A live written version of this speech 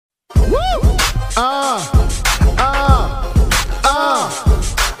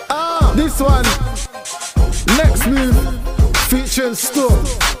This one, next move, featuring Storm.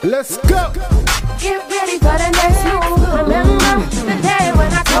 Let's go. Get ready for the next move. Remember the day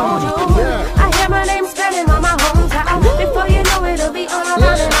when I told you I hear my name spelling on my hometown. Before you know it, it'll be on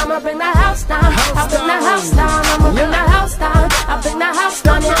around and I'ma bring the house down. I'll bring the house down. I'ma bring the house down. I'll bring the house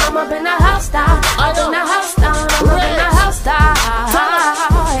down. Yeah, I'ma bring the house down. I'll bring the house down. I'ma bring the house down.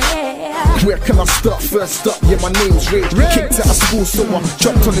 Where can I start? First up, yeah, my name's Ray. Kicked out of school, so I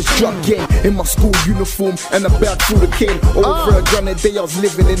jumped on this drug game. In my school uniform and a bag full of cane. Over a grand a day, I was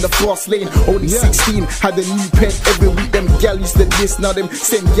living in the fast lane. Only 16, had a new pen every week. Them gal used to diss, now them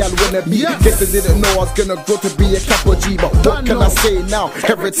same gal wanna be. Guess they didn't know I was gonna grow to be a capo G. But what can I say now?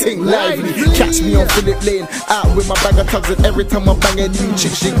 Everything lively. Catch me on Phillip Lane, out with my bag of tugs. And every time I bang a new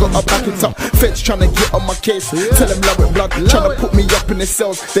chick, she got a back it up. Feds tryna get on my case, tell them love it blood. Tryna put me up in the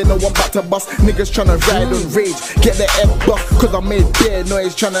cells, they know I'm about to bust. Niggas tryna ride on rage, get their head bust. Cause I made bare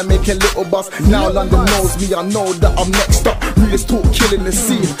noise tryna make a little bust. Now London knows me, I know that I'm next up. Realist Talk killing the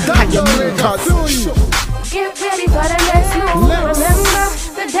scene. How you mean, cuz? Get ready for the next move. Remember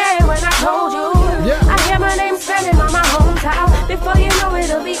the day when I told you I hear my name spelling on my hometown. Before you know it,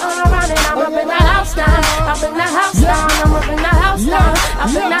 it'll be all around and I'ma bring the house down. I'll bring the house down. I'ma bring the house down.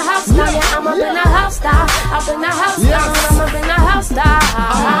 I'll bring the house down. Yeah, I'ma bring the house down. I'll bring the house down.